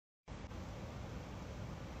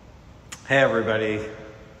Hey everybody,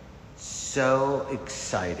 so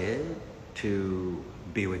excited to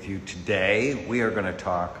be with you today. We are going to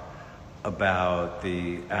talk about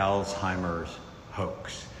the Alzheimer's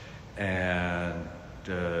hoax. And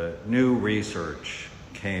new research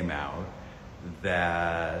came out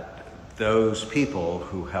that those people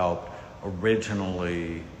who helped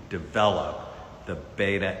originally develop the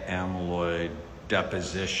beta amyloid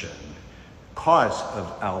deposition cause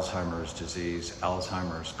of Alzheimer's disease,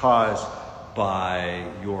 Alzheimer's caused by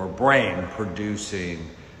your brain producing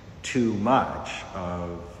too much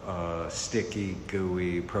of a sticky,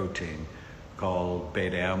 gooey protein called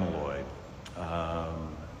beta amyloid,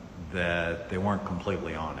 that they weren't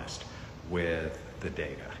completely honest with the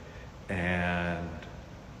data. And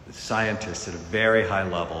scientists at a very high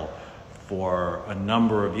level for a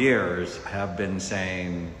number of years have been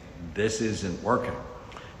saying this isn't working.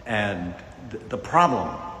 And the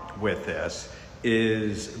problem with this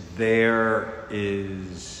is there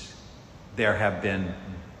have been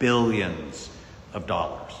billions of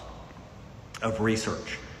dollars of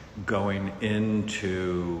research going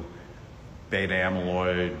into beta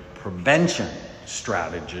amyloid prevention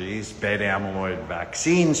strategies, beta amyloid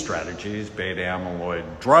vaccine strategies, beta amyloid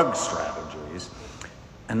drug strategies,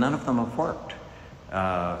 and none of them have worked.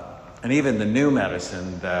 And even the new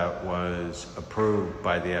medicine that was approved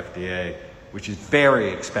by the FDA, which is very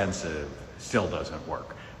expensive, still doesn't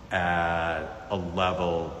work at a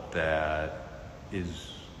level that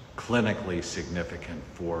is clinically significant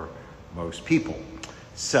for most people.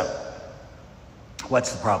 So,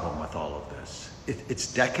 what's the problem with all of this? It's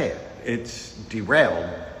derailed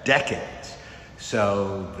decades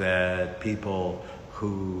so that people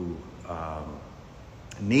who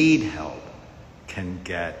need help can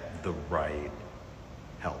get the right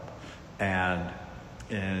help. And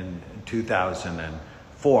in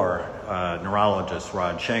 2004, neurologist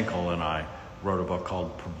Rod Schenkel and I wrote a book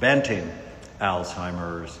called Preventing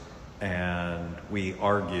Alzheimer's, and we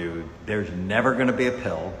argued there's never going to be a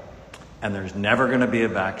pill and there's never going to be a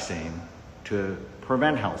vaccine to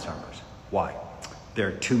prevent Alzheimer's. Why? There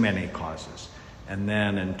are too many causes. And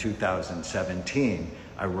then in 2017,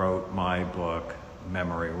 I wrote my book,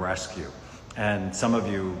 Memory Rescue. And some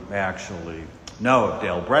of you may actually know of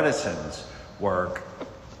Dale Bredesen's work.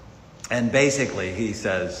 And basically he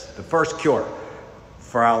says the first cure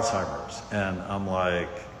for Alzheimer's. And I'm like,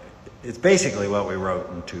 it's basically what we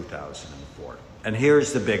wrote in 2004. And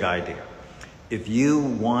here's the big idea. If you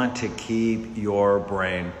want to keep your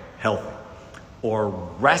brain healthy or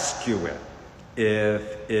rescue it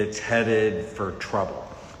if it's headed for trouble,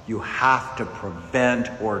 you have to prevent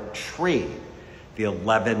or treat the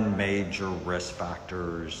 11 major risk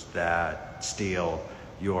factors that steal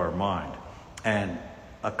your mind. And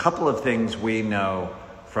a couple of things we know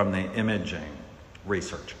from the imaging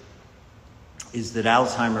research is that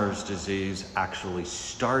Alzheimer's disease actually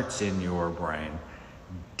starts in your brain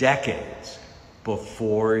decades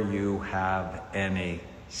before you have any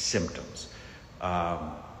symptoms.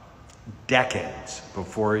 Decades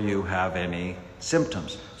before you have any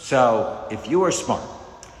symptoms. So if you are smart,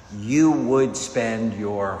 you would spend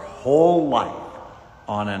your whole life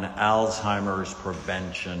on an Alzheimer's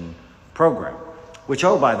prevention program, which,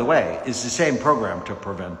 oh, by the way, is the same program to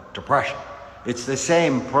prevent depression. It's the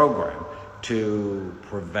same program to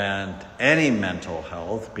prevent any mental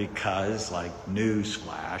health because, like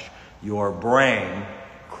newsflash, your brain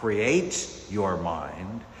creates your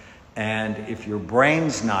mind, and if your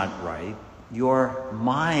brain's not right, your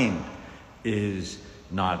mind is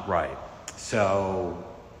not right. So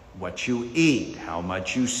what you eat, how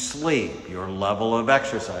much you sleep, your level of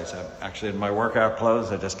exercise. I'm actually in my workout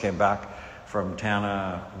clothes. I just came back from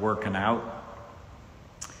Tana working out.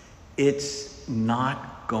 It's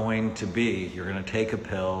not going to be, you're going to take a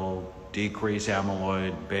pill, decrease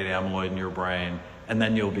amyloid, beta amyloid in your brain, and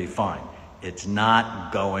then you'll be fine. It's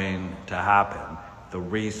not going to happen. The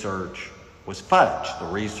research was fudged. The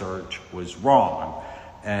research was wrong.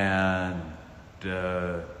 And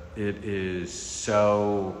it is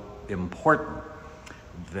so important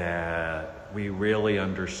that we really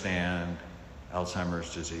understand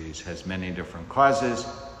Alzheimer's disease has many different causes,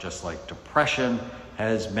 just like depression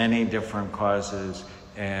has many different causes.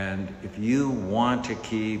 And if you want to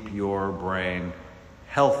keep your brain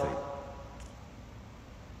healthy,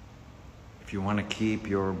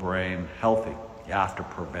 you have to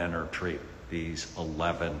prevent or treat these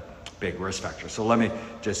 11 big risk factors. So let me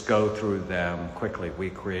just go through them quickly. We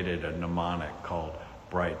created a mnemonic called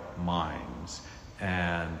Bright Minds.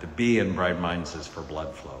 And the B in Bright Minds is for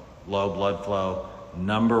blood flow. Low blood flow,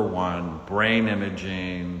 #1 brain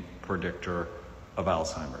imaging predictor of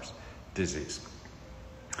Alzheimer's disease.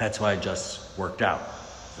 That's why I just worked out.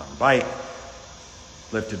 I was on a bike,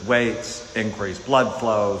 lifted weights, increased blood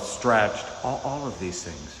flow, stretched. All of these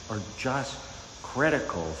things are just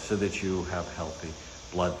critical so that you have healthy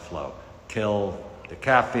blood flow. Kill the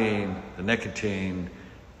caffeine, the nicotine,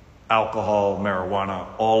 alcohol, marijuana,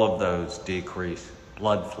 all of those decrease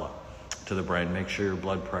blood flow to the brain. Make sure your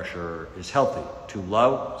blood pressure is healthy. Too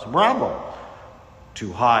low, it's a problem.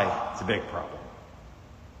 Too high, it's a big problem.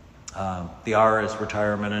 The R is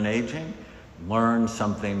retirement and aging. Learn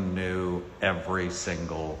something new every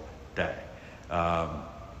single day.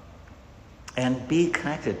 And be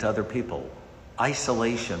connected to other people.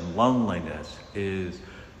 Isolation, loneliness is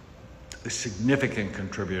a significant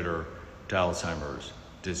contributor to Alzheimer's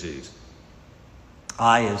disease.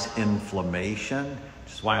 I is inflammation,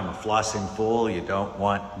 which is why I'm a flossing fool. You don't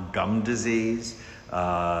want gum disease.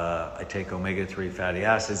 I take omega-3 fatty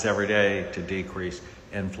acids every day to decrease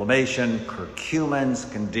inflammation.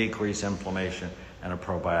 Curcumins can decrease inflammation, and a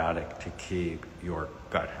probiotic to keep your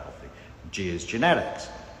gut healthy. G is genetics.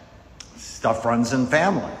 Stuff runs in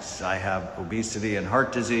families. I have obesity and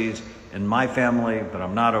heart disease in my family, but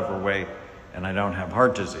I'm not overweight and I don't have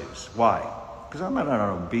heart disease. Why? Because I'm in an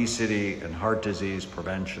obesity and heart disease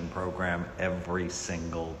prevention program every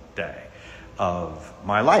single day of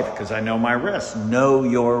my life because I know my risks. Know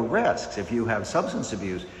your risks. If you have substance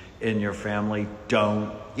abuse in your family,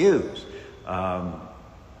 don't use.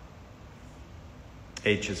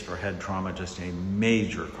 H is for head trauma, just a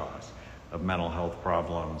major cause of mental health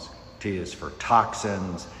problems. T is for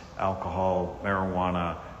toxins, alcohol,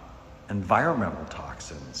 marijuana, environmental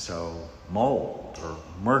toxins, so mold or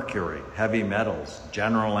mercury, heavy metals,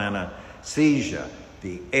 general anesthesia,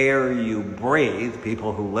 the air you breathe.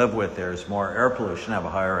 People who live with there's more air pollution have a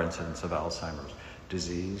higher incidence of Alzheimer's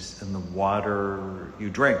disease, and the water you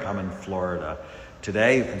drink. I'm in Florida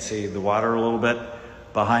today. You can see the water a little bit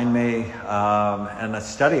behind me, and a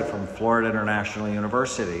study from Florida International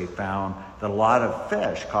University found that a lot of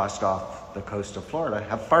fish cast off the coast of Florida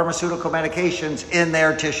have pharmaceutical medications in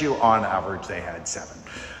their tissue. On average, they had 7.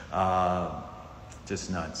 Just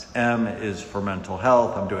nuts. M is for mental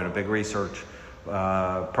health. I'm doing a big research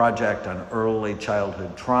project on early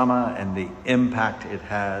childhood trauma and the impact it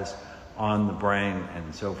has on the brain,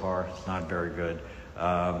 and so far it's not very good.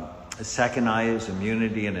 The second I is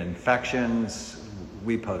immunity and infections.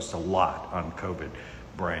 We post a lot on COVID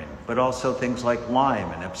brain, but also things like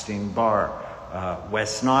Lyme and Epstein-Barr,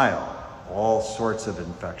 West Nile. All sorts of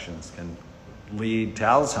infections can lead to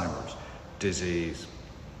Alzheimer's disease.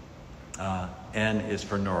 N is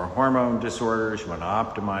for neurohormone disorders. You want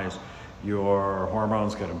to optimize your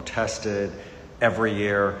hormones, get them tested every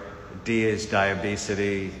year. D is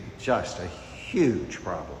diabetes, just a huge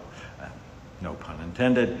problem. No pun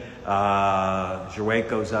intended. As your weight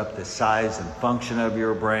goes up, the size and function of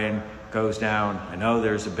your brain goes down. I know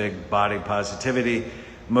there's a big body positivity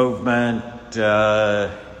movement.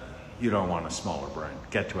 You don't want a smaller brain.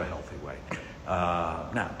 Get to a healthy weight.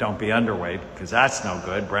 Now, don't be underweight, because that's no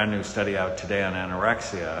good. Brand new study out today on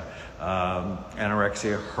anorexia.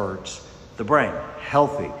 Anorexia hurts the brain.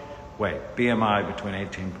 Healthy weight, BMI between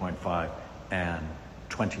 18.5 and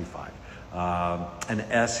 25. And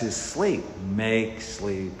S is sleep. Make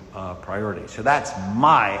sleep a priority. So that's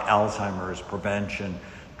my Alzheimer's prevention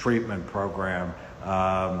treatment program.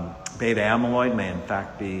 Beta amyloid may in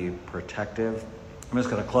fact be protective. I'm just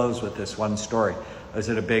going to close with this one story. I was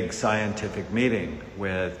at a big scientific meeting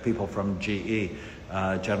with people from GE,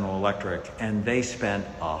 General Electric, and they spent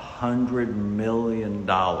 $100 million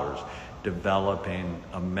developing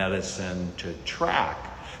a medicine to track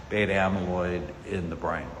beta amyloid in the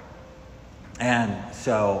brain. And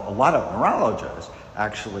so a lot of neurologists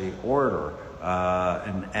actually order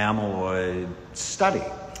an amyloid study,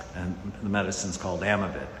 and the medicine's called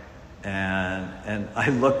Amyvid. And I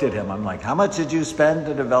looked at him, I'm like, how much did you spend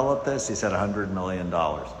to develop this? He said $100 million.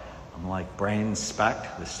 I'm like, Brain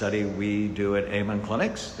Spect, the study we do at Amen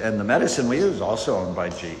Clinics, and the medicine we use, also owned by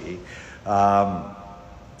GE.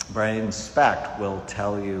 Brain Spect will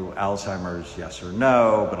tell you Alzheimer's, yes or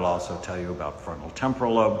no, but it'll also tell you about frontal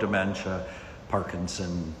temporal lobe dementia,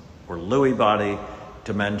 Parkinson or Lewy body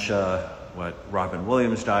dementia, what Robin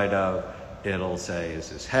Williams died of. It'll say, is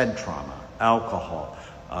this head trauma, alcohol,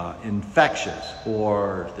 infectious,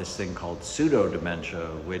 or this thing called pseudo-dementia,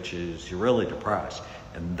 which is you're really depressed,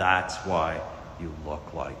 and that's why you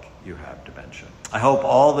look like you have dementia. I hope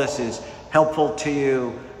all this is helpful to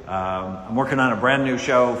you. I'm working on a brand new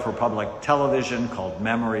show for public television called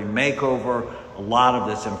Memory Makeover. A lot of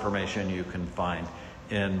this information you can find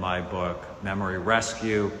in my book, Memory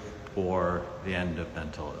Rescue, or The End of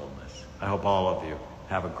Mental Illness. I hope all of you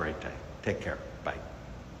have a great day. Take care.